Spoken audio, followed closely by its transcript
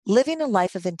Living a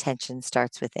life of intention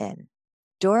starts within.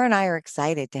 Dora and I are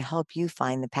excited to help you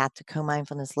find the path to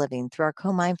co-mindfulness living through our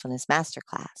co-mindfulness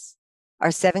masterclass.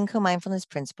 Our 7 co-mindfulness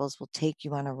principles will take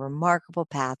you on a remarkable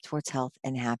path towards health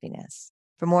and happiness.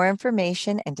 For more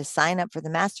information and to sign up for the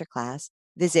masterclass,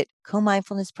 visit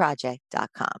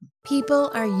comindfulnessproject.com. People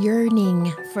are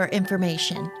yearning for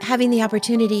information. Having the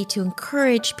opportunity to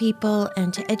encourage people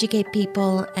and to educate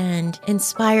people and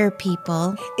inspire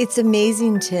people. It's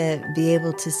amazing to be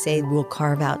able to say we'll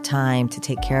carve out time to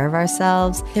take care of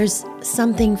ourselves. There's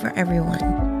something for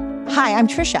everyone. Hi, I'm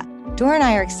Trisha. Dora and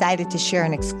I are excited to share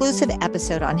an exclusive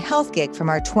episode on Health Gig from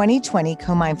our 2020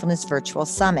 Co-Mindfulness Virtual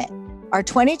Summit. Our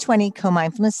 2020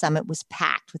 Co-Mindfulness Summit was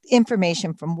packed with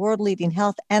information from world-leading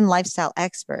health and lifestyle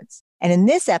experts. And in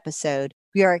this episode,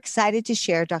 we are excited to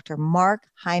share Dr. Mark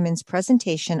Hyman's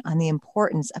presentation on the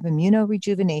importance of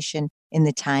immunorejuvenation in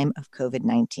the time of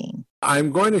COVID-19.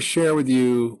 I'm going to share with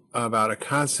you about a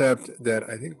concept that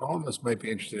I think all of us might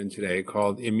be interested in today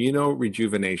called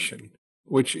immunorejuvenation,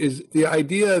 which is the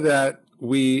idea that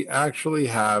we actually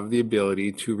have the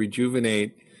ability to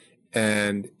rejuvenate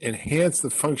and enhance the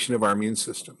function of our immune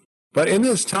system. But in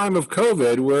this time of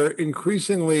COVID, we're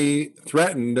increasingly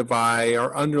threatened by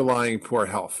our underlying poor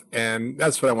health. And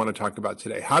that's what I want to talk about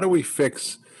today. How do we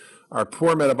fix our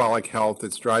poor metabolic health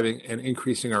that's driving and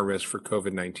increasing our risk for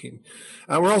COVID-19?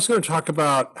 We're also going to talk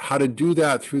about how to do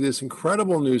that through this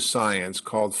incredible new science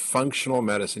called functional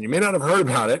medicine. You may not have heard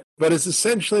about it, but it's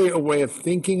essentially a way of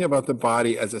thinking about the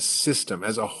body as a system,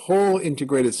 as a whole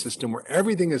integrated system where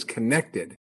everything is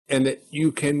connected, and that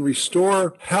you can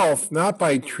restore health not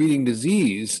by treating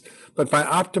disease, but by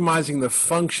optimizing the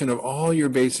function of all your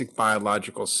basic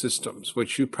biological systems,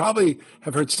 which you probably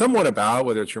have heard somewhat about,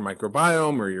 whether it's your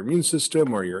microbiome or your immune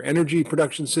system or your energy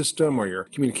production system or your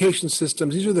communication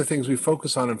systems. These are the things we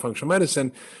focus on in functional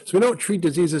medicine. So we don't treat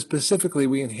diseases specifically,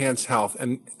 we enhance health.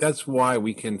 And that's why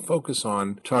we can focus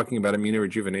on talking about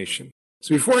immunorejuvenation.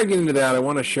 So before I get into that, I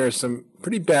want to share some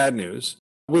pretty bad news,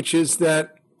 which is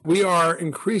that we are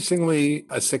increasingly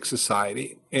a sick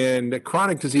society, and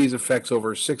chronic disease affects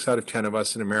over 6 out of 10 of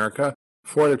us in America.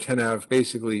 4 out of 10 have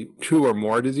basically 2 or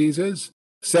more diseases.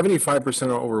 75%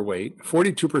 are overweight.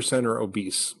 42% are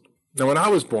obese. Now, when I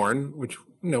was born, which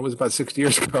was about 60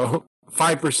 years ago,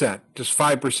 5%, just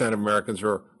 5% of Americans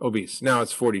are obese. Now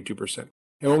it's 42%.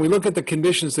 And when we look at the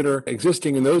conditions that are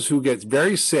existing in those who get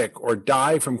very sick or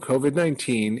die from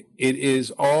COVID-19, it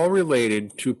is all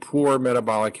related to poor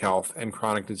metabolic health and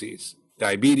chronic disease.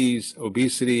 Diabetes,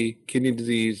 obesity, kidney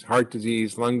disease, heart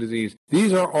disease, lung disease.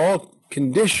 These are all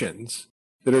conditions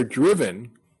that are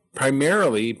driven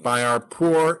primarily by our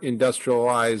poor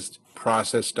industrialized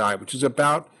processed diet, which is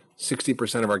about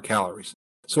 60% of our calories.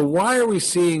 So why are we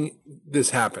seeing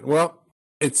this happen? Well,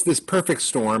 it's this perfect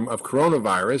storm of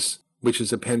coronavirus, which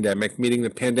is a pandemic, meaning the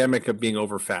pandemic of being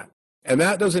overfat. And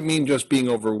that doesn't mean just being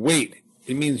overweight.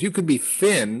 It means you could be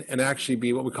thin and actually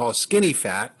be what we call skinny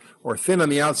fat, or thin on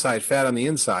the outside, fat on the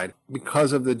inside,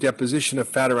 because of the deposition of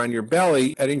fat around your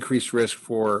belly at increased risk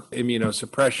for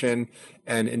immunosuppression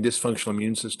and dysfunctional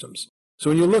immune systems.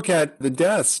 So when you look at the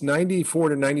deaths, 94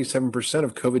 to 97%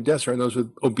 of COVID deaths are in those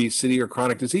with obesity or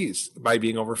chronic disease by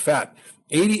being overfat.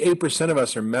 88% of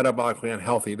us are metabolically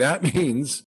unhealthy. That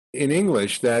means in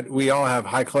English that we all have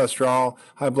high cholesterol,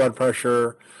 high blood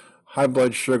pressure, high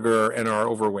blood sugar, and are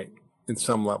overweight in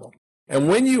some level. And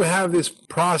when you have this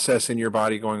process in your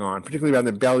body going on, particularly around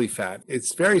the belly fat,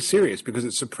 it's very serious because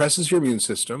it suppresses your immune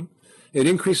system. It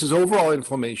increases overall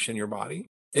inflammation in your body.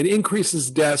 It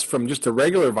increases deaths from just a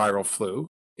regular viral flu.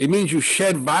 It means you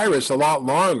shed virus a lot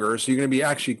longer, so you're going to be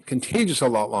actually contagious a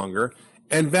lot longer.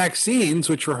 And vaccines,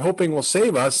 which we're hoping will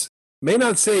save us, may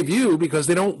not save you because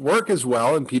they don't work as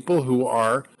well in people who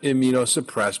are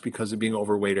immunosuppressed because of being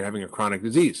overweight or having a chronic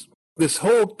disease. This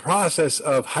whole process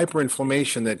of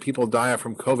hyperinflammation that people die of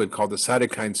from COVID, called the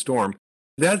cytokine storm,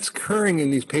 that's occurring in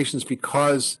these patients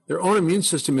because their own immune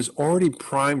system is already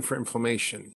primed for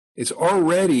inflammation. It's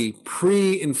already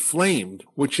pre-inflamed,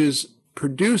 which is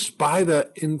produced by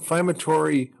the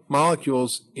inflammatory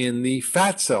molecules in the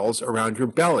fat cells around your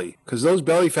belly, because those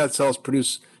belly fat cells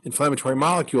produce inflammatory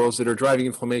molecules that are driving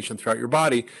inflammation throughout your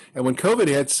body. And when COVID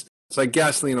hits, it's like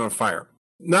gasoline on fire.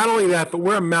 Not only that, but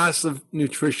we're a massive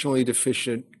nutritionally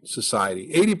deficient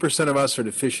society. 80% of us are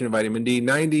deficient in vitamin D.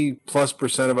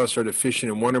 90+% of us are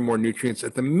deficient in one or more nutrients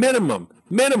at the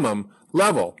minimum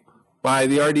level by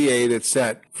the RDA that's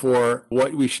set for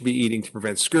what we should be eating to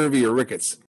prevent scurvy or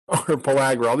rickets or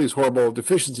pellagra, all these horrible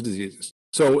deficiency diseases.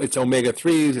 So it's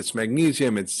omega-3s, it's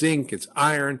magnesium, it's zinc, it's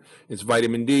iron, it's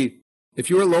vitamin D.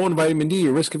 If you are low in vitamin D,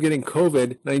 your risk of getting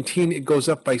COVID-19, it goes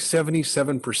up by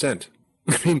 77%.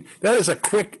 I mean, that is a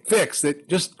quick fix that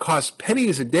just costs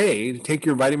pennies a day to take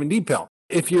your vitamin D pill.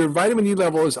 If your vitamin D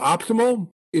level is optimal,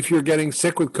 if you're getting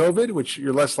sick with COVID, which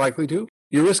you're less likely to,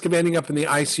 your risk of ending up in the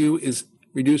ICU is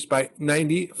reduced by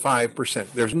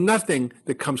 95%. There's nothing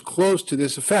that comes close to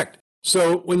this effect.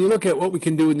 So when you look at what we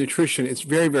can do with nutrition, it's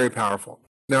very, very powerful.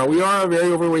 Now, we are a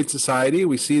very overweight society.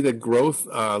 We see the growth,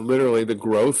 literally the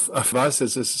growth of us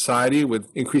as a society with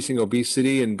increasing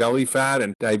obesity and belly fat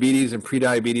and diabetes and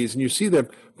prediabetes. And you see the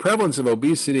prevalence of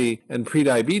obesity and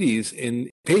prediabetes in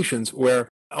patients where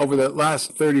over the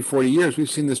last 30, 40 years, we've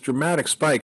seen this dramatic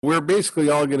spike. We're basically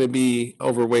all going to be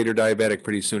overweight or diabetic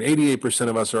pretty soon. 88%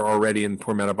 of us are already in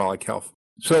poor metabolic health.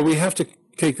 So we have to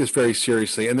take this very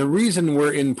seriously. And the reason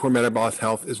we're in poor metabolic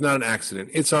health is not an accident.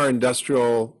 It's our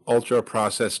industrial,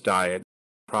 ultra-processed diet,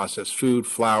 processed food,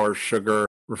 flour, sugar,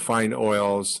 refined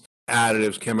oils,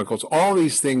 additives, chemicals. All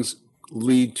these things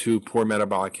lead to poor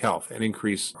metabolic health and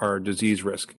increase our disease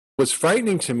risk. What's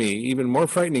frightening to me, even more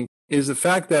frightening, is the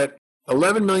fact that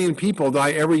 11 million people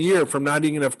die every year from not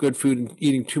eating enough good food and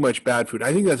eating too much bad food.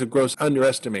 I think that's a gross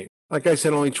underestimate. Like I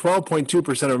said, only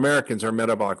 12.2% of Americans are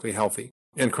metabolically healthy.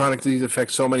 And chronic disease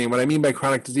affects so many. And what I mean by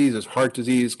chronic disease is heart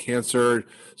disease, cancer,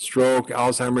 stroke,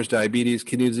 Alzheimer's, diabetes,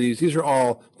 kidney disease. These are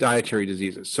all dietary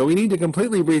diseases. So we need to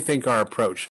completely rethink our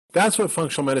approach. That's what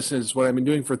functional medicine is, what I've been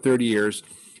doing for 30 years.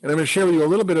 And I'm going to share with you a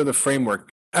little bit of the framework.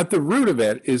 At the root of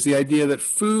it is the idea that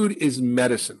food is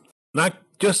medicine, not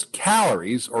just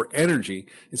calories or energy.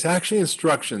 It's actually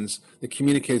instructions that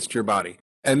communicates to your body.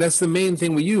 And that's the main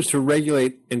thing we use to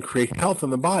regulate and create health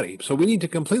in the body. So we need to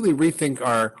completely rethink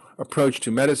our approach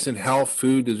to medicine, health,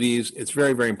 food, disease. It's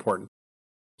very, very important.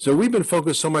 So we've been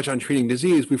focused so much on treating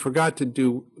disease, we forgot to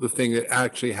do the thing that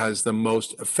actually has the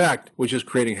most effect, which is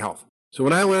creating health. So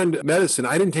when I learned medicine,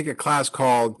 I didn't take a class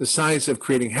called The Science of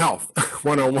Creating Health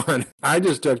 101. I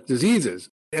just took diseases.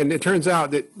 And it turns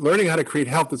out that learning how to create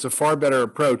health is a far better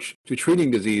approach to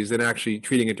treating disease than actually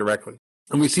treating it directly.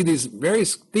 And we see these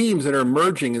various themes that are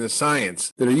emerging in the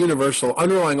science that are universal,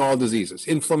 underlying all diseases.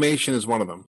 Inflammation is one of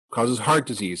them. Causes heart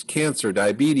disease, cancer,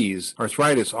 diabetes,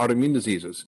 arthritis, autoimmune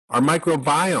diseases. Our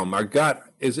microbiome, our gut,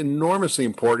 is enormously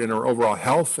important in our overall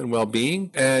health and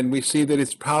well-being. And we see that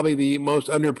it's probably the most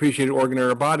underappreciated organ in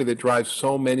our body that drives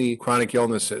so many chronic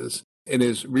illnesses and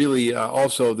is really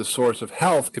also the source of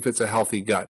health if it's a healthy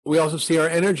gut. We also see our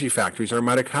energy factories. Our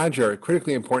mitochondria are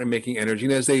critically important in making energy.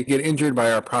 And as they get injured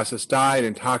by our processed diet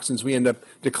and toxins, we end up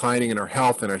declining in our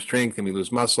health and our strength, and we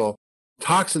lose muscle.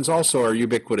 Toxins also are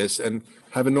ubiquitous and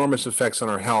have enormous effects on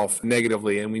our health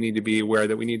negatively, and we need to be aware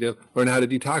that we need to learn how to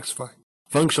detoxify.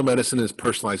 Functional medicine is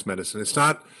personalized medicine. It's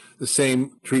not the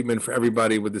same treatment for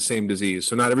everybody with the same disease.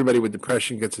 So not everybody with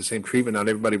depression gets the same treatment. Not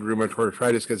everybody with rheumatoid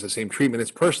arthritis gets the same treatment. It's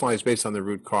personalized based on the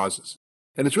root causes.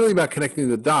 And it's really about connecting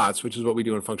the dots, which is what we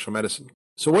do in functional medicine.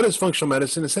 So what is functional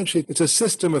medicine? Essentially, it's a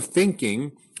system of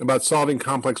thinking about solving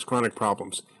complex chronic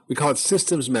problems. We call it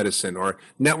systems medicine or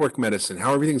network medicine,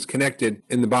 how everything's connected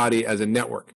in the body as a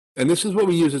network. And this is what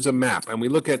we use as a map. And we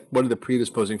look at what are the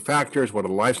predisposing factors, what are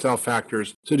the lifestyle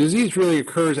factors. So disease really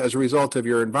occurs as a result of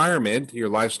your environment, your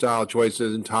lifestyle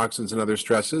choices and toxins and other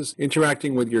stresses,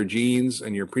 interacting with your genes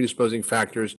and your predisposing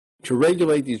factors to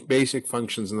regulate these basic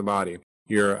functions in the body.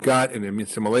 Your gut and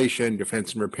assimilation,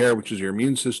 defense and repair, which is your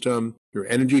immune system, your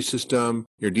energy system,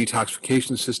 your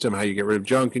detoxification system, how you get rid of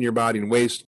junk in your body and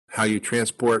waste, how you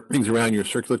transport things around your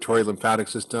circulatory lymphatic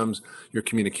systems, your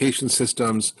communication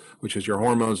systems, which is your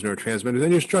hormones, neurotransmitters,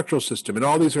 and your structural system. And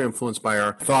all these are influenced by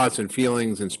our thoughts and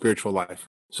feelings and spiritual life.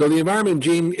 So the environment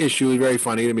gene issue is very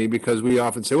funny to me because we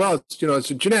often say, well, it's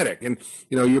genetic, and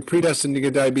you're predestined to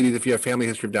get diabetes if you have family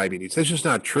history of diabetes. That's just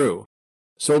not true.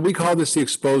 So we call this the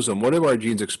exposome. What are our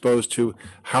genes exposed to?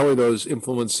 How are those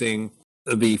influencing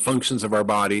the functions of our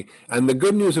body? And the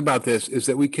good news about this is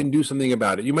that we can do something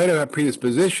about it. You might have a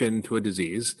predisposition to a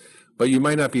disease, but you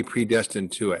might not be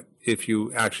predestined to it if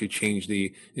you actually change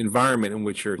the environment in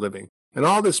which you're living. And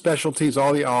all the specialties,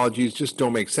 all the ologies just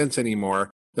don't make sense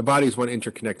anymore. The body is one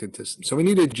interconnected system. So we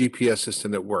need a GPS system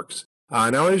that works.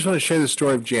 Now I just want to share the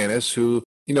story of Janice, who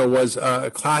was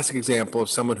a classic example of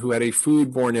someone who had a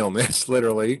foodborne illness,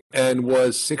 literally, and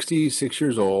was 66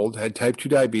 years old, had type 2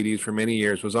 diabetes for many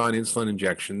years, was on insulin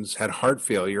injections, had heart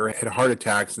failure, had heart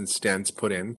attacks and stents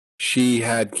put in. She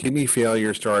had kidney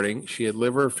failure starting. She had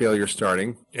liver failure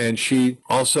starting. And she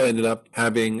also ended up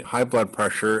having high blood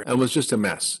pressure and was just a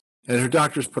mess. And her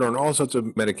doctors put her on all sorts of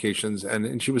medications,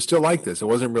 and she was still like this. It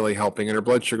wasn't really helping, and her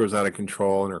blood sugar was out of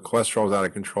control, and her cholesterol was out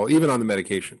of control, even on the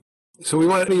medication. So we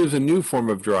wanted to use a new form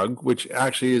of drug, which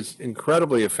actually is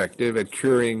incredibly effective at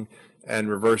curing and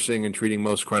reversing and treating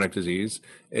most chronic disease.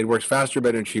 It works faster,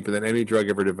 better, and cheaper than any drug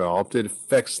ever developed. It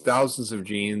affects thousands of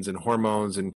genes and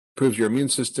hormones and improves your immune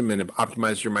system and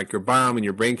optimizes your microbiome and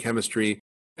your brain chemistry.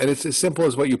 And it's as simple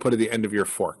as what you put at the end of your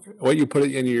fork. What you put at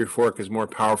the end of your fork is more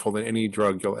powerful than any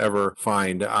drug you'll ever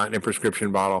find in a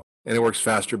prescription bottle. And it works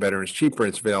faster, better, and it's cheaper. And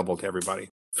it's available to everybody.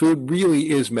 Food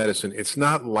really is medicine. It's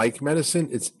not like medicine.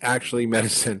 It's actually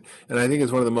medicine. And I think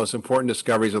it's one of the most important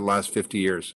discoveries of the last 50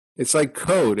 years. It's like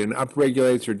code and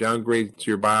upregulates or downgrades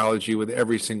your biology with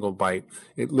every single bite.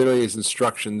 It literally is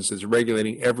instructions. It's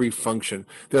regulating every function.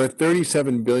 There are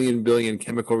 37 billion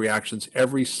chemical reactions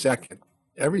every second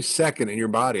in your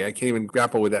body. I can't even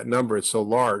grapple with that number. It's so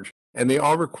large. And they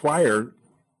all require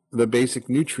the basic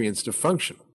nutrients to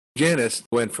function. Janice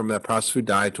went from that processed food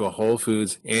diet to a whole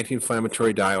foods,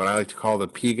 anti-inflammatory diet, what I like to call the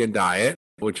Pegan diet,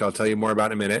 which I'll tell you more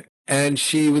about in a minute. And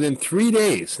she, within 3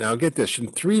 days, now get this,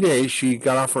 in 3 days, she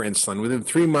got off her insulin. Within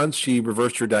 3 months, she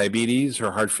reversed her diabetes,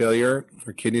 her heart failure,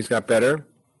 her kidneys got better,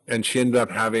 and she ended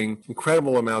up having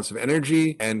incredible amounts of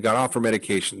energy and got off her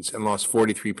medications and lost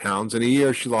 43 pounds. In a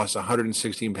year, she lost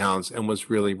 116 pounds and was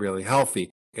really, really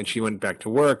healthy. And she went back to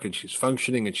work, and she's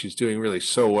functioning, and she's doing really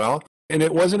so well. And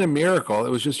it wasn't a miracle. It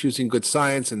was just using good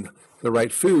science and the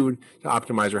right food to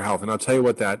optimize her health. And I'll tell you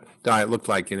what that diet looked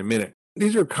like in a minute.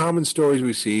 These are common stories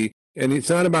we see, and it's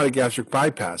not about a gastric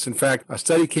bypass. In fact, a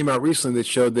study came out recently that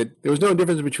showed that there was no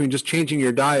difference between just changing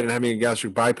your diet and having a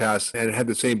gastric bypass, and it had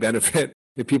the same benefit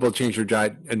if people change their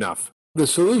diet enough. The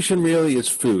solution really is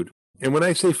food. And when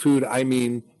I say food, I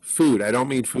mean food. I don't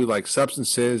mean food like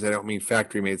substances. I don't mean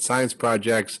factory-made science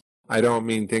projects. I don't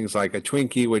mean things like a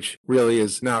Twinkie, which really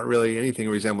is not really anything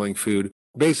resembling food.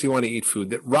 Basically, you want to eat food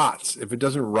that rots. If it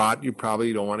doesn't rot, you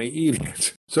probably don't want to eat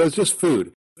it. So it's just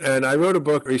food. And I wrote a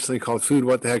book recently called Food,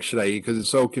 What the Heck Should I Eat? Because it's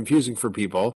so confusing for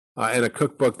people. And a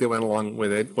cookbook that went along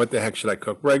with it, What the Heck Should I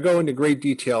Cook? Where I go into great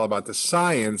detail about the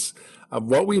science of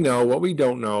what we know, what we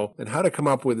don't know, and how to come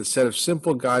up with a set of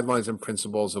simple guidelines and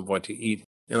principles of what to eat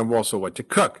and also what to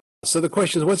cook. So the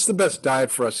question is, what's the best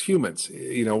diet for us humans?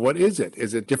 What is it?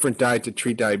 Is it a different diet to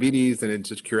treat diabetes than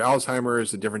to cure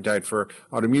Alzheimer's, a different diet for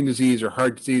autoimmune disease or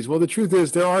heart disease? Well, the truth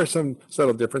is there are some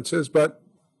subtle differences, but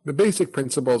the basic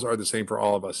principles are the same for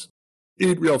all of us.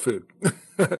 Eat real food.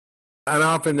 And I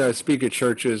often speak at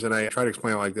churches, and I try to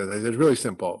explain it like this. I say, it's really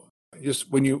simple.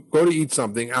 Just when you go to eat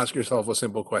something, ask yourself a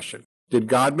simple question. Did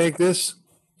God make this,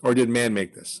 or did man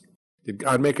make this? Did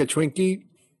God make a Twinkie?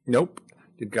 Nope.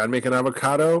 Did God make an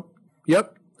avocado?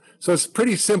 Yep. So it's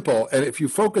pretty simple. And if you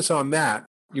focus on that,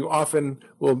 you often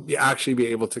will actually be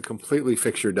able to completely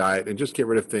fix your diet and just get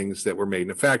rid of things that were made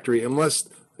in a factory, unless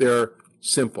they're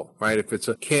simple, right? If it's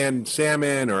a canned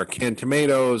salmon or a canned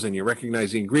tomatoes and you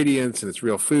recognize the ingredients and it's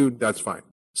real food, that's fine.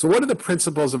 So what are the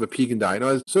principles of a Pegan diet?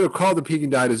 Now, I sort of called the Pegan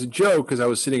diet as a joke because I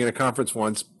was sitting in a conference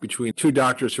once between two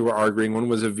doctors who were arguing. One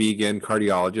was a vegan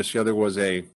cardiologist. The other was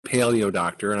a paleo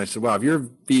doctor. And I said, well, if you're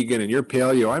vegan and you're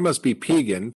paleo, I must be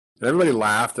Pegan. And everybody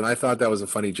laughed, and I thought that was a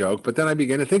funny joke. But then I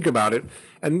began to think about it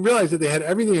and realized that they had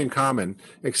everything in common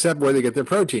except where they get their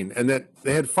protein, and that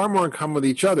they had far more in common with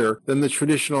each other than the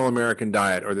traditional American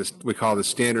diet, or this we call the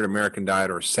standard American diet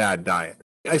or SAD diet.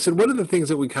 I said, what are the things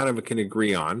that we kind of can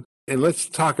agree on? And let's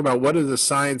talk about what does the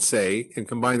science say and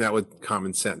combine that with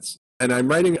common sense. And I'm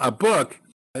writing a book.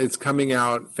 It's coming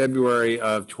out February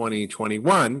of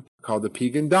 2021 called The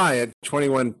Pegan Diet,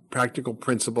 21 Practical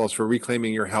Principles for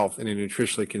Reclaiming Your Health in a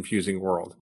Nutritionally Confusing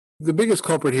World. The biggest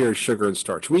culprit here is sugar and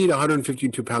starch. We eat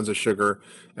 152 pounds of sugar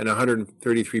and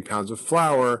 133 pounds of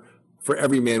flour for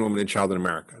every man, woman, and child in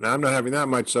America. Now, I'm not having that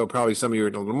much, so probably some of you are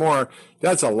a little more.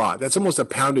 That's a lot. That's almost a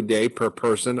pound a day per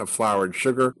person of flour and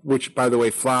sugar, which, by the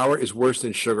way, flour is worse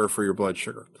than sugar for your blood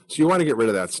sugar. So you want to get rid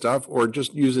of that stuff or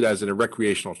just use it as a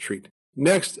recreational treat.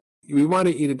 Next, we want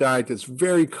to eat a diet that's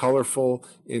very colorful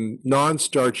in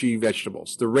non-starchy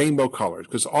vegetables, the rainbow colors,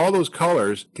 because all those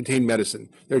colors contain medicine.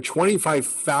 There are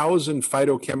 25,000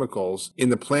 phytochemicals in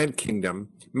the plant kingdom,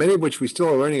 many of which we still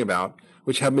are learning about,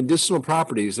 which have medicinal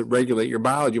properties that regulate your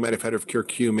biology. You might have heard of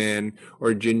curcumin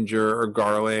or ginger or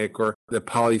garlic or the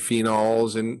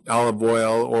polyphenols in olive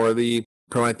oil or the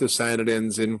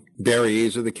proanthocyanidins in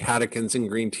berries or the catechins in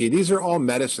green tea. These are all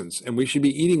medicines, and we should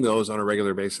be eating those on a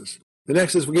regular basis. The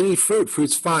next is we're going to eat fruit.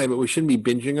 Fruit's fine, but we shouldn't be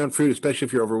binging on fruit, especially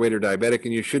if you're overweight or diabetic,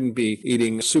 and you shouldn't be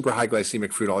eating super high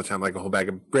glycemic fruit all the time, like a whole bag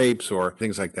of grapes or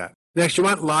things like that. Next, you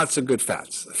want lots of good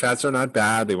fats. Fats are not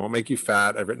bad. They won't make you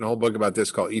fat. I've written a whole book about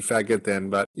this called Eat Fat, Get Thin,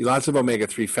 but lots of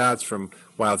omega-3 fats from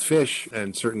wild fish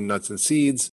and certain nuts and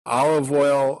seeds. Olive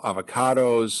oil,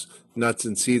 avocados, nuts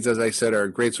and seeds, as I said, are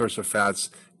a great source of fats.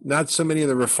 Not so many of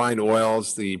the refined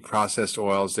oils, the processed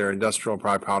oils. They're industrial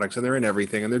products, and they're in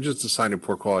everything, and they're just a sign of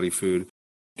poor quality food.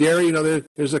 Dairy,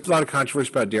 there's a lot of controversy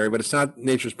about dairy, but it's not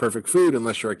nature's perfect food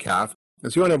unless you're a calf.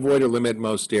 And so you want to avoid or limit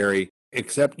most dairy,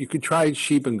 except you could try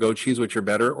sheep and goat cheese, which are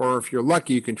better, or if you're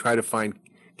lucky, you can try to find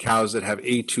cows that have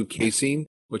A2 casein,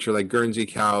 which are like Guernsey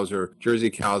cows or Jersey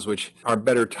cows, which are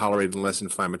better tolerated and less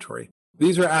inflammatory.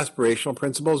 These are aspirational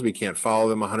principles. We can't follow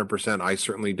them 100%. I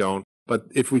certainly don't. But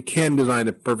if we can design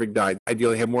a perfect diet,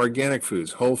 ideally have more organic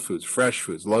foods, whole foods, fresh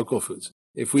foods, local foods.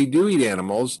 If we do eat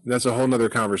animals, that's a whole nother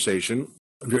conversation.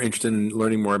 If you're interested in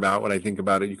learning more about what I think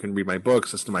about it, you can read my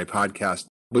books, listen to my podcast.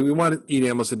 But we want to eat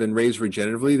animals that have been raised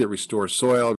regeneratively, that restore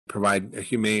soil, provide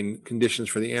humane conditions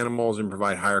for the animals, and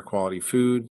provide higher quality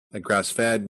food, like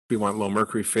grass-fed. We want low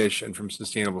mercury fish and from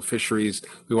sustainable fisheries.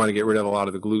 We want to get rid of a lot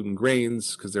of the gluten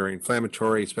grains because they're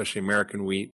inflammatory, especially American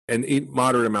wheat, and eat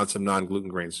moderate amounts of non-gluten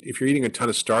grains. If you're eating a ton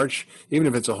of starch, even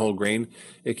if it's a whole grain,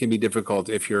 it can be difficult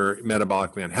if you're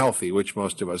metabolically unhealthy, which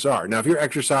most of us are. Now, if you're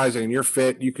exercising and you're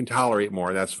fit, you can tolerate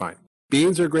more. That's fine.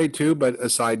 Beans are great too, but a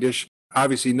side dish.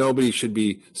 Obviously, nobody should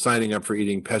be signing up for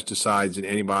eating pesticides and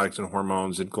antibiotics and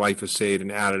hormones and glyphosate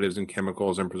and additives and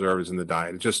chemicals and preservatives in the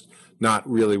diet. It's just not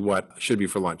really what should be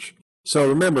for lunch. So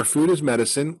remember, food is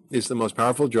medicine. It's the most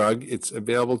powerful drug. It's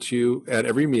available to you at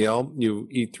every meal. You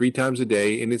eat 3 times a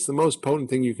day, and it's the most potent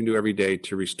thing you can do every day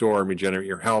to restore and regenerate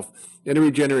your health and to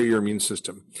regenerate your immune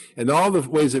system. And all the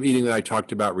ways of eating that I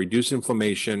talked about, reduce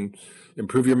inflammation,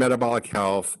 improve your metabolic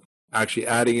health, actually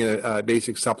adding a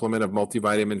basic supplement of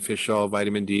multivitamin, fish oil,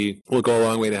 vitamin D will go a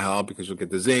long way to help because you'll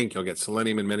get the zinc, you'll get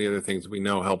selenium, and many other things that we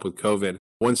know help with COVID.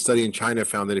 One study in China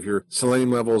found that if your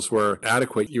selenium levels were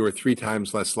adequate, you were 3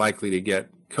 times less likely to get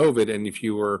COVID. And if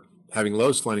you were having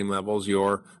low selenium levels,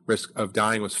 your risk of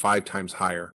dying was 5 times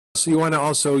higher. So you want to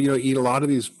also, eat a lot of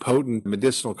these potent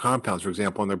medicinal compounds, for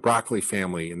example, in the broccoli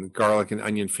family and the garlic and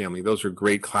onion family. Those are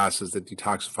great classes that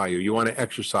detoxify you. You want to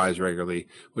exercise regularly,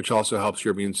 which also helps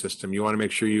your immune system. You want to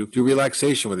make sure you do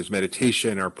relaxation, whether it's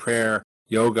meditation or prayer,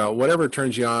 yoga, whatever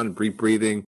turns you on, deep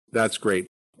breathing, that's great.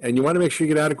 And you want to make sure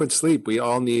you get adequate sleep. We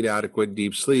all need adequate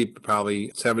deep sleep,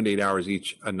 probably 7 to 8 hours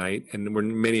each a night. And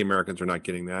many Americans are not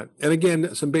getting that. And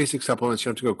again, some basic supplements. You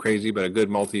don't have to go crazy, but a good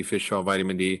multi-fish oil,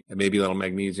 vitamin D, and maybe a little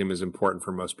magnesium is important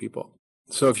for most people.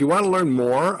 So if you want to learn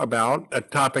more about a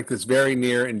topic that's very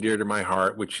near and dear to my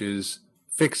heart, which is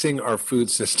fixing our food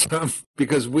system,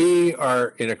 because we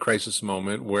are in a crisis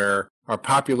moment where our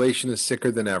population is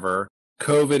sicker than ever.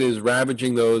 COVID is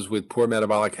ravaging those with poor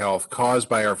metabolic health caused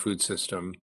by our food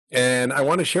system. And I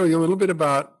want to share with you a little bit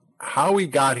about how we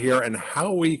got here and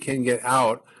how we can get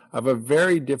out of a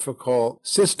very difficult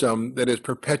system that is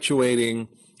perpetuating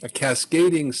a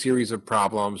cascading series of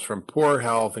problems from poor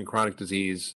health and chronic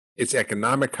disease, its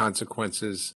economic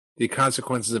consequences, the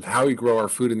consequences of how we grow our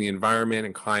food in the environment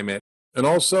and climate, and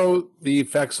also the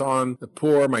effects on the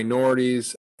poor,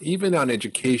 minorities, even on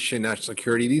education, national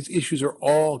security. These issues are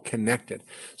all connected.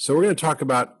 So we're going to talk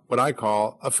about what I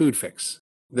call a food fix.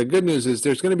 The good news is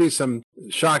there's going to be some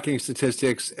shocking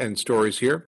statistics and stories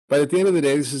here. But at the end of the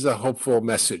day, this is a hopeful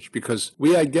message because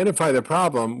we identify the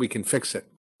problem, we can fix it.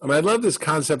 I love this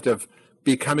concept of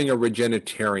becoming a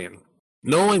regenetarian.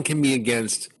 No one can be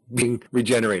against being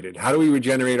regenerated. How do we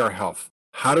regenerate our health?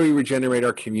 How do we regenerate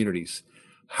our communities?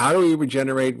 How do we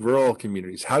regenerate rural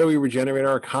communities? How do we regenerate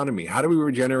our economy? How do we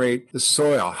regenerate the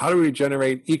soil? How do we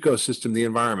regenerate ecosystem, the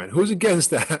environment? Who's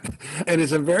against that? And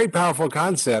it's a very powerful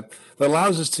concept that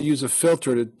allows us to use a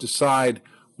filter to decide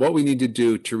what we need to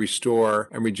do to restore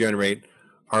and regenerate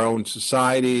our own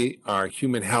society, our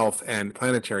human health, and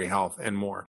planetary health, and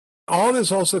more. All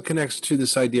this also connects to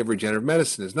this idea of regenerative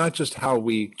medicine. It's not just how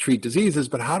we treat diseases,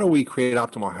 but how do we create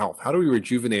optimal health? How do we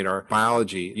rejuvenate our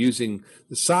biology using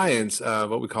the science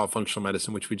of what we call functional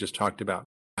medicine, which we just talked about?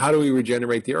 How do we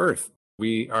regenerate the earth?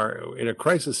 We are in a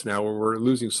crisis now where we're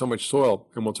losing so much soil,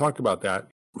 and we'll talk about that.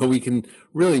 But we can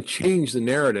really change the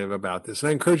narrative about this. And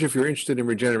I encourage you, if you're interested in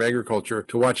regenerative agriculture,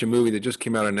 to watch a movie that just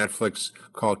came out on Netflix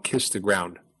called Kiss the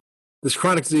Ground. This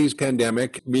chronic disease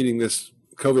pandemic, meaning this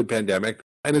COVID pandemic,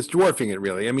 and it's dwarfing it,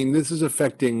 really. This is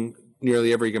affecting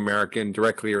nearly every American,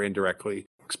 directly or indirectly.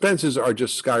 Expenses are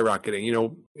just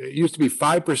skyrocketing. It used to be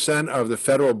 5% of the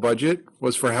federal budget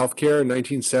was for healthcare in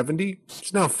 1970.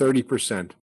 It's now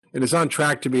 30%. And it's on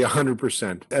track to be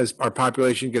 100% as our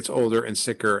population gets older and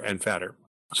sicker and fatter.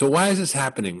 So why is this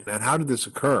happening? And how did this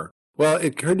occur? Well, it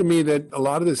occurred to me that a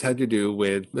lot of this had to do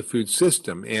with the food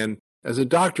system. And as a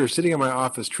doctor sitting in my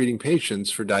office treating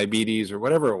patients for diabetes or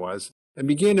whatever it was, I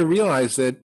began to realize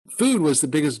that food was the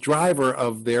biggest driver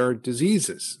of their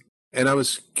diseases. And I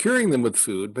was curing them with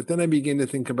food, but then I began to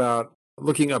think about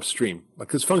looking upstream,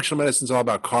 because functional medicine is all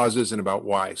about causes and about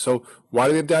why. So why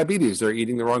do they have diabetes? They're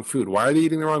eating the wrong food. Why are they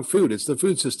eating the wrong food? It's the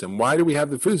food system. Why do we have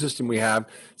the food system we have?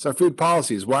 It's our food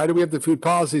policies. Why do we have the food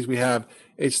policies we have?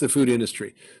 It's the food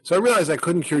industry. So I realized I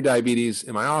couldn't cure diabetes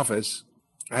in my office.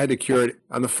 I had to cure it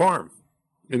on the farm,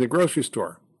 in the grocery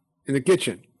store, in the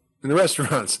kitchen, in the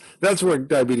restaurants. That's where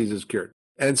diabetes is cured.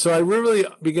 And so I really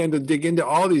began to dig into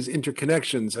all these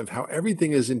interconnections of how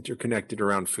everything is interconnected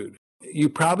around food. You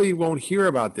probably won't hear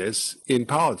about this in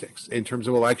politics in terms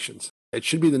of elections. It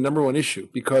should be the number one issue,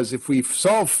 because if we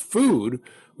solve food,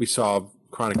 we solve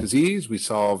chronic disease, we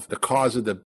solve the cause of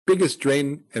the biggest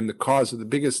drain and the cause of the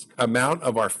biggest amount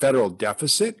of our federal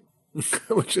deficit,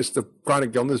 which is the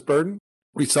chronic illness burden.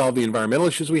 We solve the environmental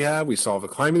issues we have, we solve the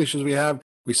climate issues we have,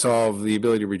 we solve the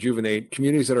ability to rejuvenate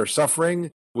communities that are suffering,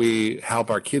 we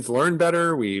help our kids learn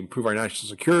better, we improve our national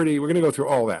security. We're going to go through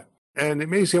all that. And it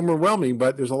may seem overwhelming,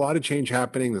 but there's a lot of change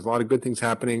happening. There's a lot of good things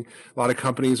happening. A lot of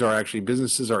companies are actually,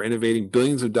 businesses are innovating.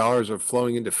 Billions of dollars are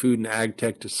flowing into food and ag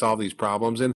tech to solve these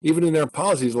problems. And even in their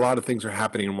policies, a lot of things are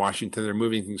happening in Washington. They're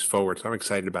moving things forward. So I'm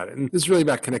excited about it. And this is really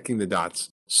about connecting the dots.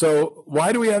 So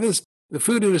why do we have this? The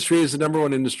food industry is the number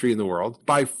one industry in the world.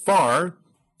 By far,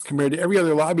 compared to every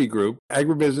other lobby group,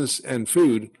 agribusiness and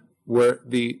food were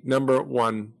the number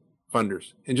one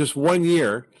funders. In just 1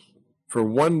 year, for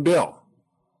one bill,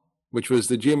 which was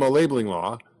the GMO labeling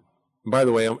law. And by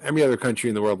the way, every other country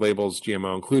in the world labels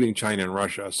GMO, including China and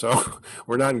Russia. So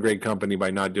we're not in great company by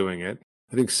not doing it.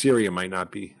 I think Syria might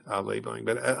not be labeling,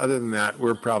 but other than that,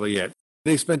 we're probably it.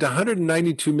 They spent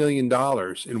 $192 million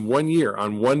in 1 year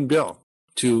on one bill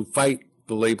to fight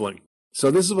the labeling.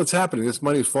 So this is what's happening. This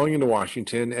money is flowing into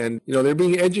Washington, and they're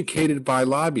being educated by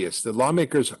lobbyists. The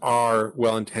lawmakers are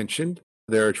well-intentioned.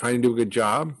 They're trying to do a good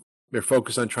job. They're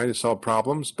focused on trying to solve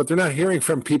problems, but they're not hearing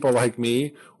from people like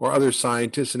me or other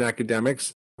scientists and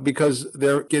academics, because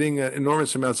they're getting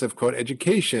enormous amounts of, quote,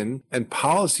 education and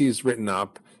policies written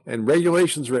up and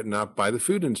regulations written up by the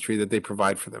food industry that they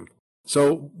provide for them.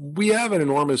 So we have an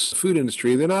enormous food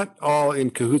industry. They're not all in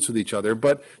cahoots with each other,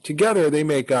 but together they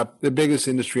make up the biggest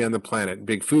industry on the planet.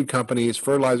 Big food companies,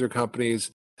 fertilizer companies,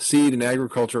 seed and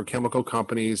agriculture, chemical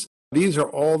companies. These are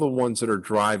all the ones that are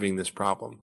driving this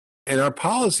problem. And our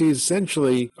policies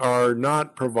essentially are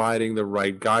not providing the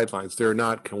right guidelines. They're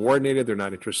not coordinated. They're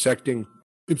not intersecting.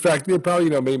 In fact, there are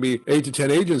probably, maybe 8 to 10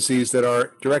 agencies that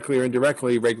are directly or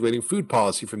indirectly regulating food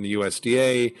policy, from the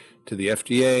USDA to the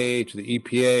FDA to the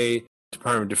EPA,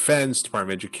 Department of Defense,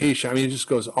 Department of Education. I mean, it just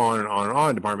goes on and on and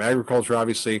on. Department of Agriculture,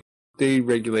 obviously, they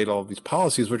regulate all of these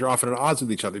policies, which are often at odds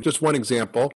with each other. Just one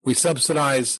example, we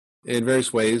subsidize in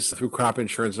various ways through crop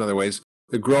insurance and other ways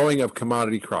the growing of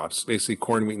commodity crops, basically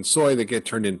corn, wheat, and soy, that get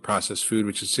turned into processed food,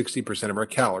 which is 60% of our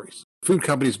calories. Food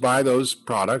companies buy those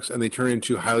products and they turn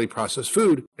into highly processed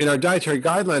food. In our dietary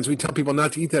guidelines, we tell people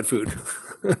not to eat that food.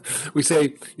 We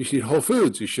say you should eat whole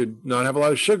foods. You should not have a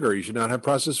lot of sugar. You should not have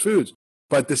processed foods.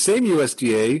 But the same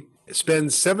USDA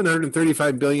spends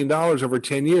 $735 billion over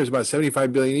 10 years, about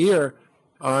 $75 billion a year,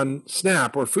 on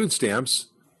SNAP or food stamps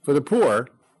for the poor,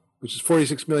 which is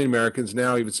 46 million Americans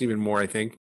now, it's even more, I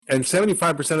think. And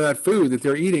 75% of that food that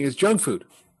they're eating is junk food,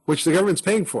 which the government's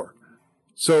paying for.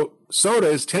 So soda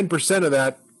is 10% of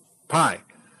that pie.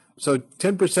 So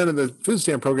 10% of the food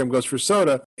stamp program goes for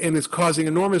soda, and it's causing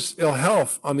enormous ill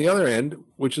health on the other end,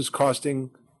 which is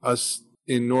costing us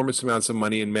enormous amounts of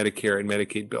money in Medicare and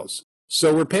Medicaid bills.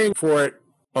 So we're paying for it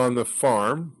on the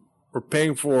farm. We're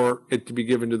paying for it to be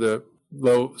given to the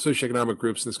low socioeconomic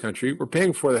groups in this country. We're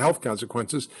paying for the health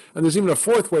consequences. And there's even a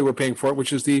fourth way we're paying for it,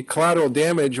 which is the collateral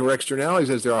damage, or externalities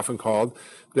as they're often called,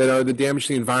 that are the damage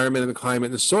to the environment and the climate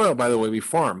and the soil by the way we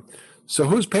farm. So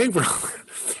who's paying for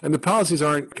it? And the policies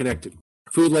aren't connected.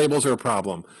 Food labels are a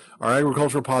problem. Our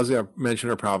agricultural policy, I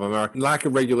mentioned, are a problem. Our lack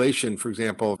of regulation, for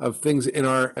example, of things in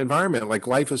our environment, like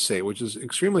glyphosate, which is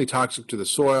extremely toxic to the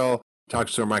soil,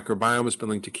 toxic to our microbiome, has been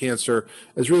linked to cancer,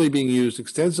 is really being used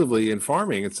extensively in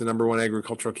farming. It's the number one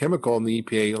agricultural chemical, and the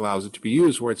EPA allows it to be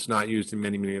used where it's not used in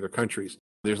many, many other countries.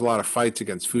 There's a lot of fights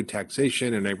against food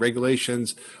taxation and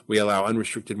regulations. We allow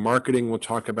unrestricted marketing, we'll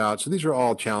talk about. So these are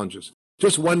all challenges.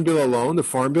 Just one bill alone, the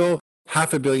Farm Bill,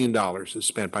 $500 million is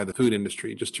spent by the food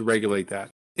industry just to regulate that.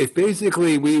 If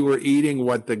basically we were eating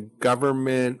what the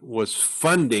government was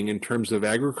funding in terms of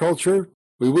agriculture,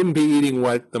 we wouldn't be eating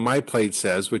what the My Plate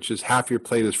says, which is half your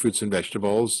plate is fruits and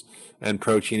vegetables and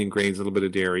protein and grains, a little bit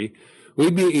of dairy.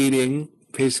 We'd be eating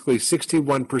basically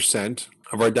 61%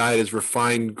 of our diet is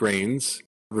refined grains,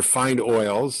 refined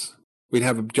oils. We'd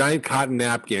have a giant cotton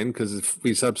napkin because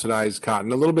we subsidize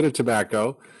cotton, a little bit of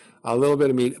tobacco, a little bit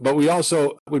of meat, but we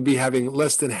also would be having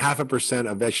less than 0.5%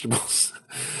 of vegetables.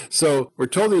 So we're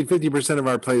told that 50% of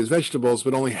our plate is vegetables,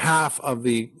 but only half of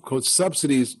the quote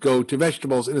subsidies go to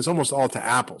vegetables, and it's almost all to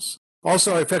apples.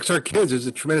 Also, it affects our kids. There's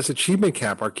a tremendous achievement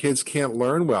cap. Our kids can't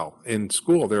learn well in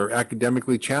school. They're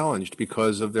academically challenged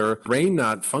because of their brain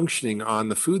not functioning on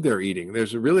the food they're eating.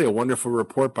 There's really a wonderful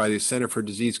report by the Center for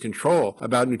Disease Control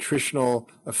about nutritional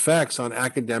effects on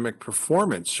academic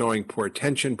performance, showing poor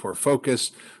attention, poor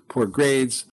focus, poor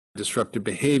grades, disruptive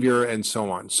behavior, and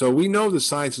so on. So we know the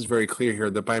science is very clear here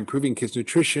that by improving kids'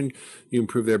 nutrition, you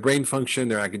improve their brain function,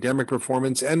 their academic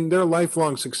performance, and their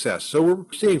lifelong success. So we're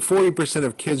seeing 40%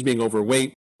 of kids being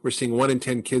overweight. We're seeing 1 in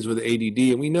 10 kids with ADD,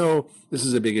 and we know this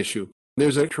is a big issue.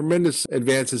 There's a tremendous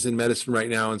advances in medicine right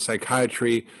now in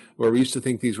psychiatry, where we used to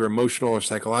think these were emotional or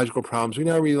psychological problems. We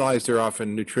now realize they're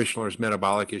often nutritional or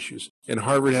metabolic issues. And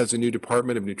Harvard has a new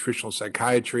department of nutritional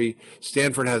psychiatry.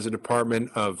 Stanford has a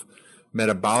department of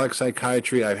metabolic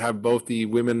psychiatry. I have both the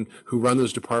women who run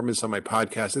those departments on my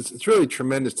podcast. It's really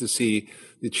tremendous to see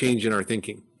the change in our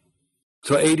thinking.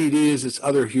 So ADD is this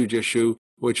other huge issue,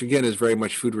 which again is very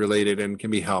much food related and can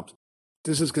be helped.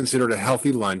 This is considered a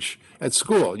healthy lunch at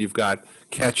school. You've got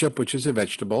ketchup, which is a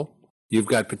vegetable. You've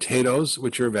got potatoes,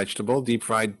 which are a vegetable, deep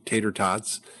fried tater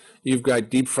tots. You've got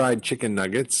deep fried chicken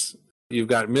nuggets. You've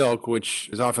got milk, which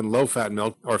is often low-fat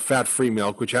milk or fat-free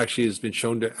milk, which actually has been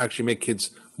shown to actually make kids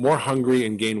more hungry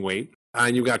and gain weight.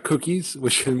 And you've got cookies,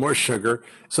 which is more sugar.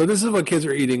 So this is what kids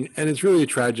are eating, and it's really a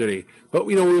tragedy. But,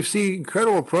 we see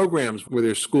incredible programs where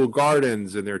there's school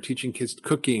gardens, and they're teaching kids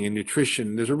cooking and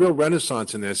nutrition. There's a real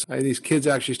renaissance in this. And these kids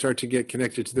actually start to get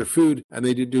connected to their food, and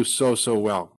they do so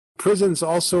well. Prison's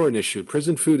also an issue.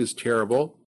 Prison food is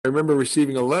terrible. I remember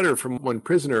receiving a letter from one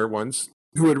prisoner once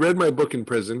who had read my book in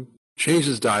prison, changed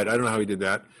his diet. I don't know how he did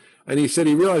that. And he said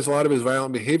he realized a lot of his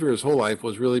violent behavior his whole life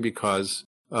was really because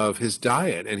of his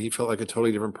diet, and he felt like a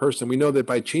totally different person. We know that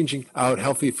by changing out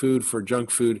healthy food for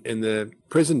junk food in the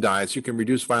prison diets, you can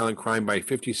reduce violent crime by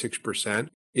 56%.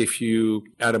 If you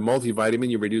add a multivitamin,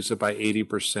 you reduce it by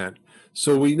 80%.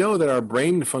 So we know that our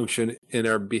brain function and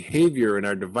our behavior and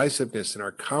our divisiveness and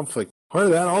our conflict, part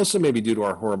of that also may be due to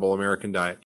our horrible American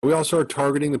diet. We also are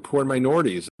targeting the poor and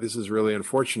minorities. This is really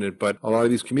unfortunate, but a lot of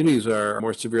these communities are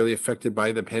more severely affected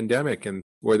by the pandemic, and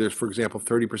where there's, for example,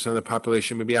 30% of the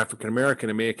population may be African American,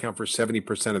 it may account for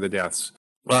 70% of the deaths.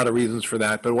 A lot of reasons for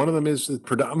that, but one of them is the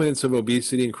predominance of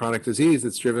obesity and chronic disease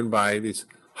that's driven by these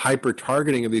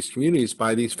hyper-targeting of these communities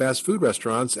by these fast food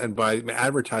restaurants and by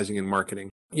advertising and marketing.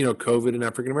 COVID and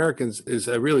African Americans is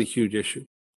a really huge issue.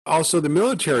 Also, the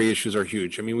military issues are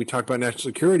huge. We talk about national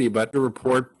security, but a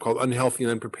report called Unhealthy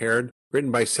and Unprepared, written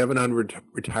by 700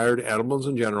 retired admirals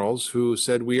and generals who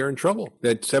said we are in trouble,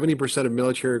 that 70% of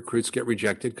military recruits get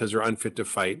rejected because they're unfit to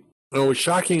fight. And what was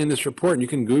shocking in this report, and you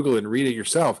can Google it and read it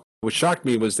yourself, what shocked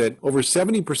me was that over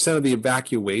 70% of the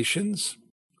evacuations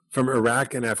from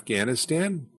Iraq and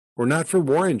Afghanistan were not for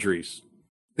war injuries.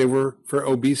 They were for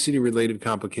obesity-related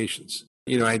complications.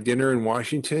 I had dinner in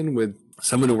Washington with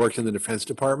someone who worked in the Defense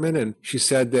Department, and she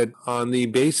said that on the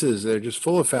bases, they're just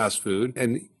full of fast food,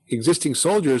 and existing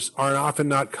soldiers are often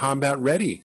not combat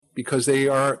ready because they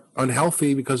are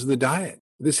unhealthy because of the diet.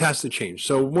 This has to change.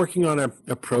 So working on an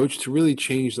approach to really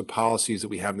change the policies that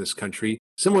we have in this country,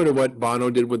 similar to what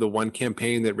Bono did with the One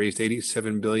campaign that raised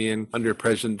 $87 billion under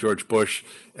President George Bush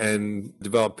and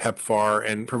developed PEPFAR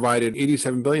and provided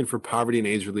 $87 billion for poverty and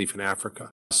AIDS relief in Africa.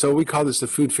 So we call this the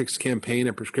Food Fix campaign,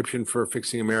 a prescription for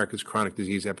fixing America's chronic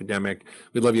disease epidemic.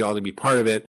 We'd love you all to be part of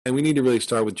it. And we need to really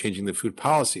start with changing the food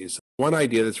policies. One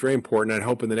idea that's very important, and I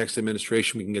hope in the next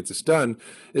administration we can get this done,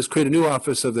 is create a new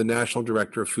office of the National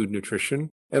Director of Food Nutrition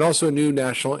and also a new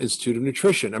National Institute of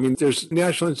Nutrition. There's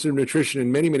National Institute of Nutrition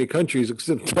in many, many countries,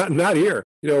 except not here.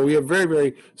 We have very,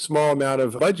 very small amount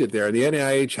of budget there. The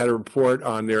NIH had a report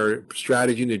on their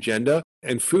strategy and agenda,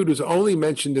 and food was only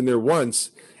mentioned in there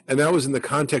once, and that was in the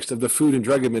context of the Food and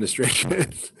Drug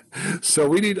Administration. So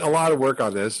we need a lot of work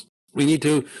on this. We need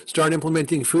to start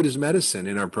implementing food as medicine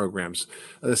in our programs.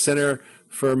 The Center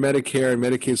for Medicare and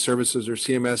Medicaid Services, or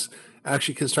CMS,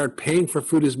 actually can start paying for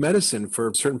food as medicine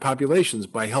for certain populations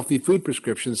by healthy food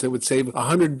prescriptions that would save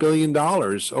 $100 billion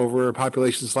over a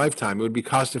population's lifetime. It would be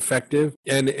cost effective,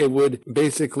 and it would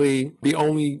basically be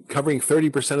only covering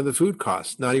 30% of the food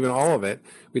cost, not even all of it.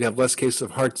 We'd have less cases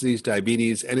of heart disease,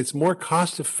 diabetes, and it's more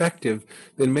cost effective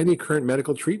than many current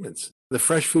medical treatments. The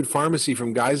Fresh Food Pharmacy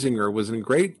from Geisinger was a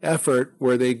great effort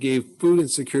where they gave food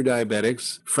insecure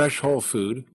diabetics fresh whole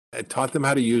food. and taught them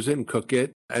how to use it and cook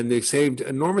it. And they saved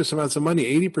enormous amounts of money,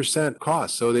 80%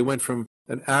 cost. So they went from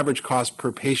an average cost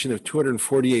per patient of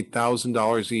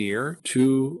 $248,000 a year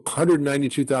to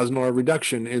 $192,000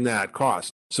 reduction in that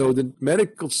cost. So the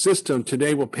medical system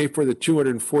today will pay for the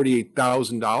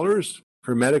 $248,000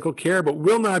 for medical care, but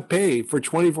will not pay for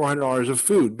 $2,400 of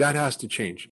food. That has to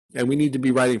change. And we need to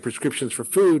be writing prescriptions for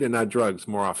food and not drugs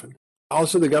more often.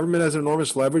 Also, the government has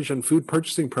enormous leverage on food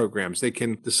purchasing programs. They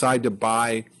can decide to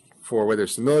buy for whether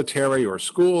it's the military or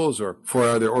schools or for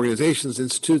other organizations,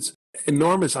 institutes,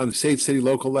 enormous on state, city,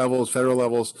 local levels, federal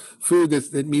levels, food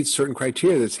that meets certain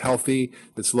criteria, that's healthy,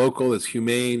 that's local, that's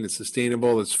humane, that's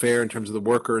sustainable, that's fair in terms of the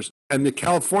workers. And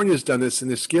California has done this,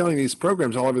 and they're scaling these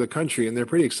programs all over the country, and they're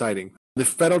pretty exciting. The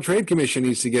Federal Trade Commission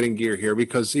needs to get in gear here,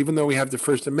 because even though we have the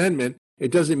First Amendment,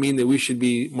 it doesn't mean that we should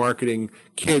be marketing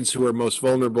kids who are most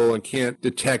vulnerable and can't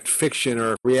detect fiction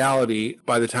or reality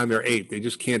by the time they're 8. They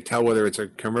just can't tell whether it's a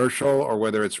commercial or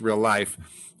whether it's real life.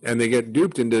 And they get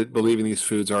duped into believing these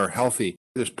foods are healthy.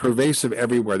 There's pervasive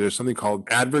everywhere. There's something called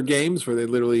advert games, where they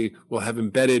literally will have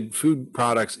embedded food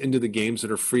products into the games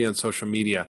that are free on social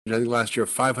media. I think last year,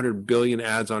 500 billion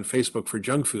ads on Facebook for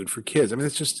junk food for kids. I mean,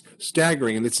 it's just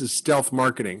staggering. And this is stealth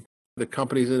marketing. The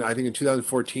companies, I think in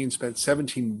 2014, spent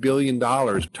 $17 billion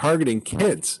targeting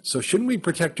kids. So shouldn't we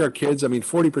protect our kids? I mean,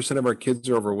 40% of our kids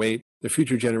are overweight. The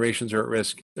future generations are at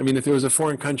risk. I mean, if there was a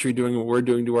foreign country doing what we're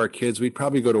doing to our kids, we'd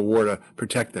probably go to war to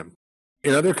protect them.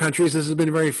 In other countries, this has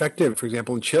been very effective. For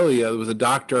example, in Chile, there was a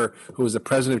doctor who was the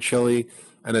president of Chile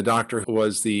and a doctor who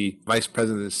was the vice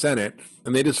president of the Senate.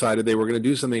 And they decided they were going to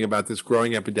do something about this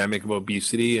growing epidemic of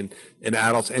obesity in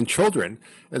adults and children.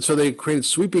 And so they created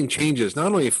sweeping changes,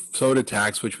 not only a soda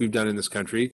tax, which we've done in this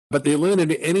country, but they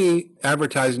eliminated any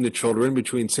advertising to children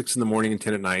between 6 in the morning and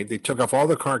 10 at night. They took off all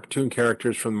the cartoon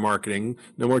characters from marketing,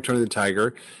 no more Tony the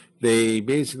Tiger. They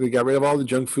basically got rid of all the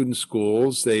junk food in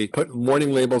schools. They put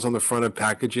warning labels on the front of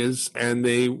packages, and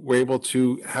they were able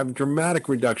to have dramatic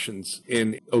reductions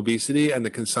in obesity and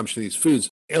the consumption of these foods.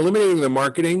 Eliminating the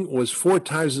marketing was 4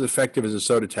 times as effective as a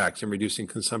soda tax in reducing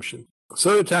consumption.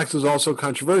 Soda tax is also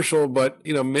controversial, but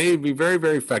may be very,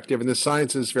 very effective. And the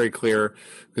science is very clear,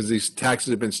 because these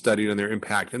taxes have been studied on their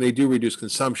impact. And they do reduce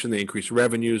consumption. They increase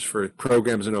revenues for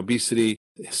programs in obesity,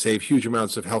 save huge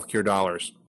amounts of healthcare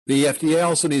dollars. The FDA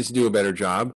also needs to do a better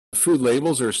job. Food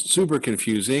labels are super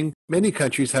confusing. Many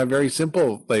countries have very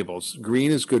simple labels.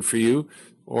 Green is good for you,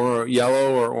 or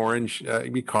yellow or orange,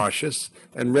 be cautious.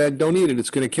 And red, don't eat it, it's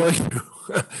going to kill you.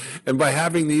 And by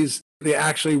having these, they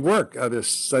actually work. The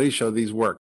studies show these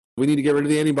work. We need to get rid of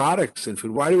the antibiotics in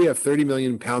food. Why do we have 30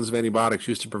 million pounds of antibiotics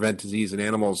used to prevent disease in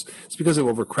animals? It's because of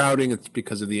overcrowding. It's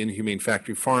because of the inhumane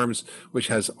factory farms, which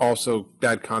has also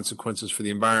bad consequences for the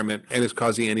environment and is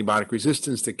causing antibiotic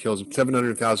resistance that kills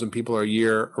 700,000 people a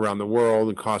year around the world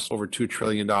and costs over $2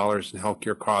 trillion in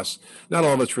healthcare costs. Not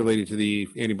all of it's related to the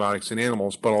antibiotics in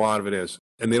animals, but a lot of it is.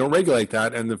 And they don't regulate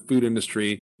that, and the food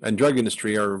industry and drug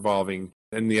industry are evolving.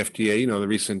 And the FDA, the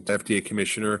recent FDA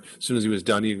commissioner, as soon as he was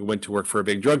done, he went to work for a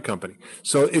big drug company.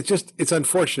 So it's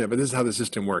unfortunate, but this is how the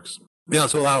system works. They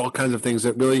also allow all kinds of things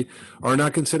that really are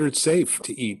not considered safe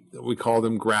to eat. We call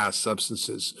them GRAS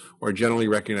substances, or generally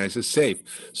recognized as safe.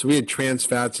 So we had trans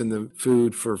fats in the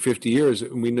food for 50 years,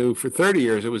 and we knew for 30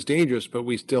 years it was dangerous, but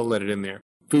we still let it in there.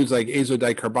 Foods like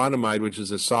azodicarbonamide, which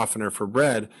is a softener for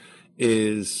bread,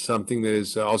 is something that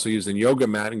is also used in yoga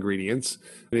mat ingredients.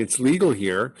 It's legal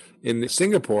here. In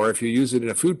Singapore, if you use it in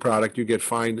a food product, you get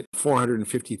fined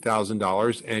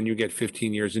 $450,000 and you get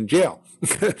 15 years in jail.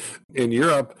 In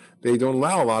Europe, they don't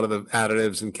allow a lot of the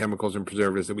additives and chemicals and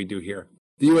preservatives that we do here.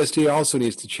 The USDA also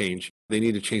needs to change. They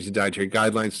need to change the dietary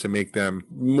guidelines to make them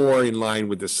more in line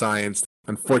with the science.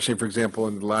 Unfortunately, for example,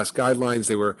 in the last guidelines,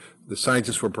 the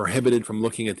scientists were prohibited from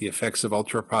looking at the effects of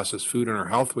ultra-processed food on our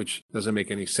health, which doesn't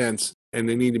make any sense. And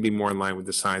they need to be more in line with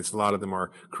the science. A lot of them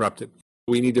are corrupted.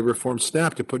 We need to reform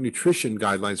SNAP to put nutrition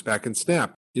guidelines back in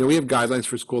SNAP. We have guidelines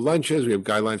for school lunches. We have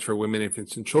guidelines for women,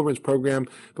 infants, and children's program,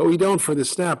 but we don't for the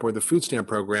SNAP or the food stamp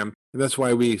program. And that's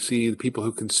why we see the people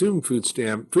who consume food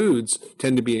stamp foods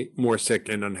tend to be more sick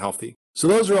and unhealthy. So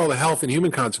those are all the health and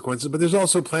human consequences, but there's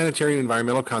also planetary and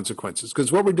environmental consequences,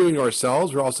 because what we're doing to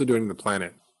ourselves, we're also doing to the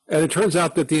planet. And it turns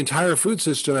out that the entire food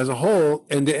system as a whole,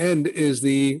 end to end, is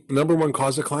the number one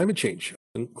cause of climate change,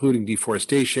 including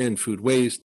deforestation, food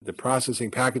waste, the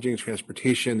processing, packaging,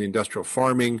 transportation, the industrial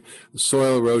farming, the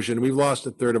soil erosion. We've lost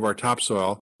a third of our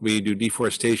topsoil. We do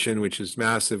deforestation, which is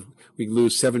massive. We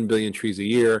lose 7 billion trees a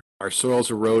year. Our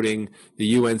soil's eroding. The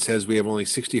UN says we have only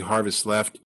 60 harvests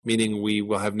left. meaning we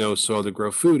will have no soil to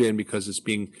grow food in because it's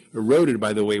being eroded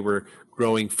by the way we're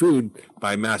growing food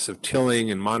by massive tilling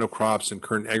and monocrops and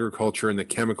current agriculture and the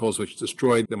chemicals which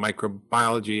destroy the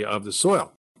microbiology of the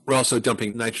soil. We're also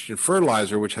dumping nitrogen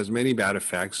fertilizer, which has many bad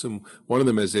effects. And one of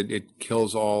them is it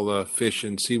kills all the fish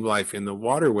and sea life in the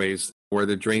waterways where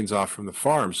it drains off from the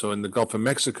farm. So in the Gulf of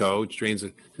Mexico, which drains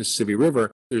the Mississippi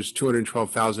River, there's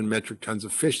 212,000 metric tons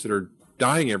of fish that are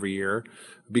dying every year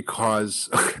because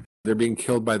they're being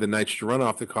killed by the nitrogen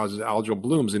runoff that causes algal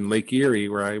blooms. In Lake Erie,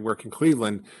 where I work in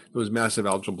Cleveland, there was massive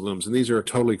algal blooms, and these are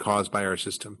totally caused by our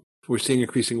system. We're seeing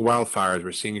increasing wildfires.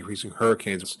 We're seeing increasing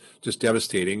hurricanes. It's just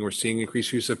devastating. We're seeing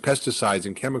increased use of pesticides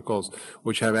and chemicals,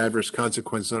 which have adverse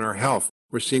consequences on our health.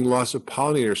 We're seeing loss of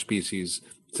pollinator species.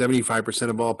 75%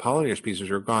 of all pollinator species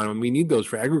are gone, and we need those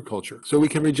for agriculture. So we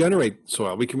can regenerate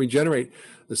soil. We can regenerate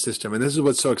the system. And this is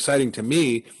what's so exciting to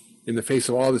me. In the face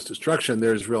of all this destruction,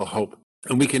 there's real hope.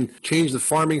 And we can change the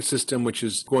farming system, which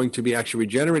is going to be actually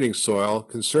regenerating soil,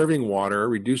 conserving water,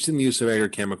 reducing the use of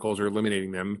agrochemicals or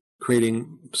eliminating them,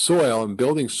 creating soil and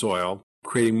building soil,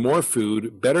 creating more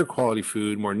food, better quality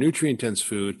food, more nutrient-dense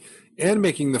food, and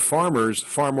making the farmers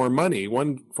far more money.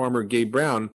 One farmer, Gabe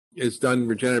Brown, has done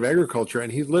regenerative agriculture,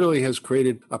 and he literally has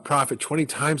created a profit 20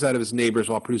 times out of his neighbors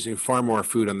while producing far more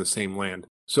food on the same land.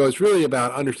 So it's really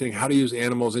about understanding how to use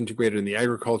animals integrated in the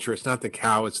agriculture. It's not the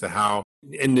cow, it's the how.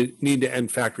 And the need to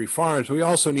end factory farms. We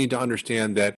also need to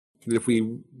understand that if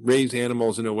we raise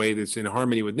animals in a way that's in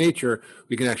harmony with nature,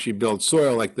 we can actually build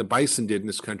soil like the bison did in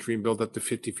this country and build up to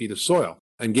 50 feet of soil.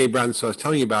 And Gabe Brown, so I was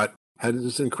telling you about, had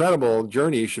this incredible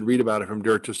journey. You should read about it, From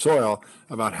Dirt to Soil,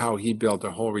 about how he built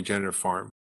a whole regenerative farm.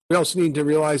 We also need to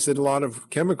realize that a lot of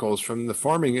chemicals from the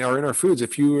farming are in our foods.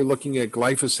 If you were looking at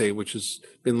glyphosate, which has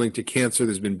been linked to cancer,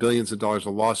 there's been billions of dollars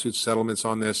of lawsuits, settlements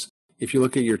on this. If you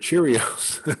look at your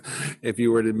Cheerios, if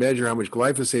you were to measure how much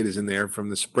glyphosate is in there from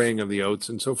the spraying of the oats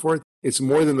and so forth, it's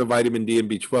more than the vitamin D and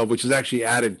B12, which is actually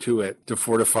added to it to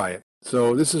fortify it.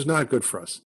 So this is not good for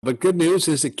us. But good news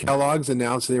is that Kellogg's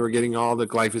announced they were getting all the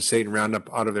glyphosate and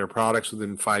Roundup out of their products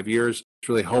within 5 years. It's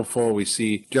really hopeful. We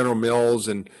see General Mills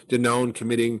and Danone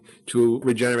committing to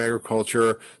regenerative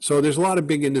agriculture. So there's a lot of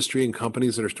big industry and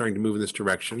companies that are starting to move in this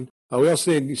direction. We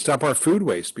also need to stop our food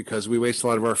waste because we waste a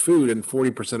lot of our food and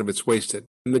 40% of it's wasted.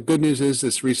 And the good news is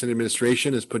this recent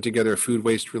administration has put together a food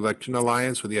waste reduction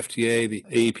alliance with the FDA, the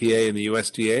AEPA, and the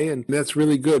USDA. And that's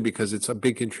really good because it's a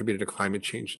big contributor to climate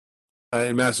change.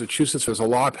 In Massachusetts, there's a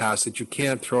law passed that you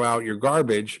can't throw out your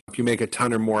garbage if you make a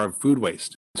ton or more of food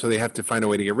waste. So they have to find a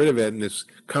way to get rid of it. And this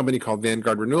company called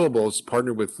Vanguard Renewables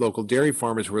partnered with local dairy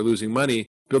farmers who are losing money,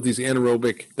 built these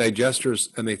anaerobic digesters,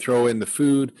 and they throw in the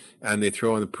food and they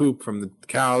throw in the poop from the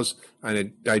cows, and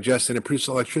it digests and it produces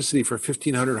electricity for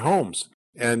 1,500 homes.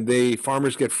 And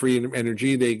farmers get free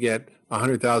energy. They get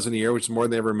 $100,000 a year, which is more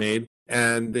than they ever made.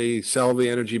 And they sell the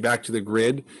energy back to the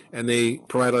grid, and they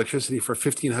provide electricity for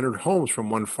 1,500 homes from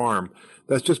one farm.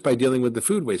 That's just by dealing with the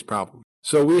food waste problem.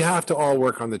 So we have to all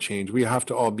work on the change. We have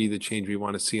to all be the change we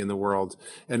want to see in the world.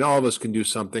 And all of us can do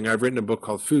something. I've written a book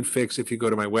called Food Fix. If you go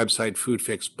to my website,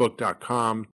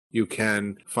 foodfixbook.com, you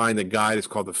can find a guide. It's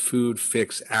called the Food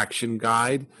Fix Action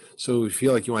Guide. So if you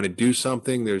feel like you want to do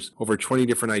something, there's over 20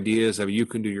 different ideas that you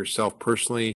can do yourself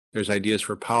personally. There's ideas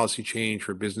for policy change,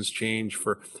 for business change,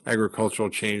 for agricultural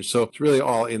change. So it's really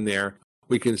all in there.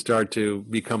 We can start to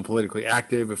become politically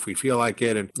active if we feel like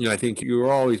it. And, I think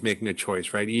you're always making a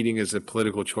choice, right? Eating is a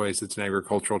political choice. It's an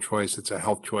agricultural choice. It's a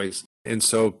health choice. And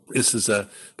so this is a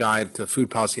guide to Food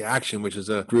Policy Action, which is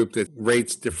a group that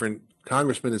rates different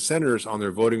congressmen and senators on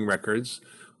their voting records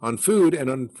on food. And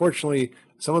unfortunately,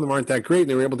 some of them aren't that great.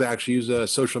 And they were able to actually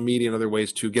use social media and other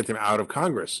ways to get them out of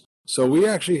Congress. So we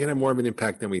actually can have more of an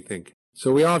impact than we think.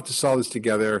 So we all have to solve this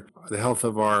together. The health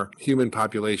of our human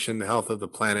population, the health of the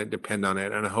planet depend on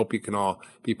it. And I hope you can all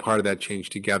be part of that change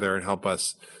together and help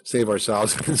us save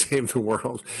ourselves and save the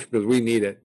world because we need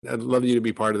it. I'd love you to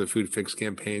be part of the Food Fix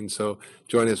campaign. So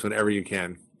join us whenever you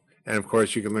can. And of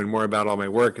course, you can learn more about all my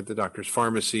work at the Doctor's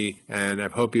Pharmacy. And I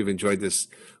hope you've enjoyed this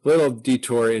little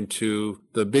detour into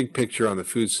the big picture on the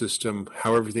food system,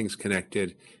 how everything's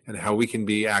connected, and how we can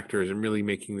be actors and really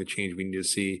making the change we need to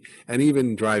see, and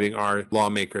even driving our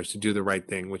lawmakers to do the right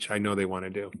thing, which I know they want to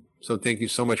do. So thank you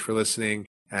so much for listening.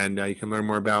 And you can learn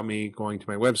more about me going to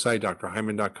my website,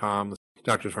 drhyman.com,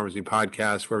 Doctor's Pharmacy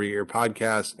Podcast, wherever you get your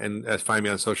podcasts, and find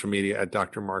me on social media at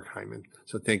Dr. Mark Hyman.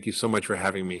 So thank you so much for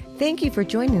having me. Thank you for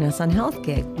joining us on Health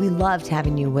Gig. We loved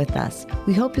having you with us.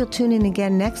 We hope you'll tune in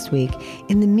again next week.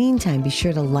 In the meantime, be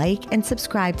sure to like and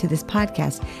subscribe to this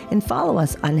podcast and follow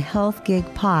us on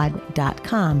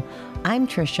healthgigpod.com. I'm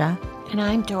Trisha. And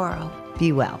I'm Doro.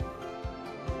 Be well.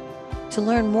 To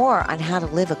learn more on how to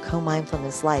live a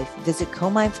co-mindfulness life, visit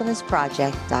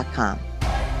comindfulnessproject.com.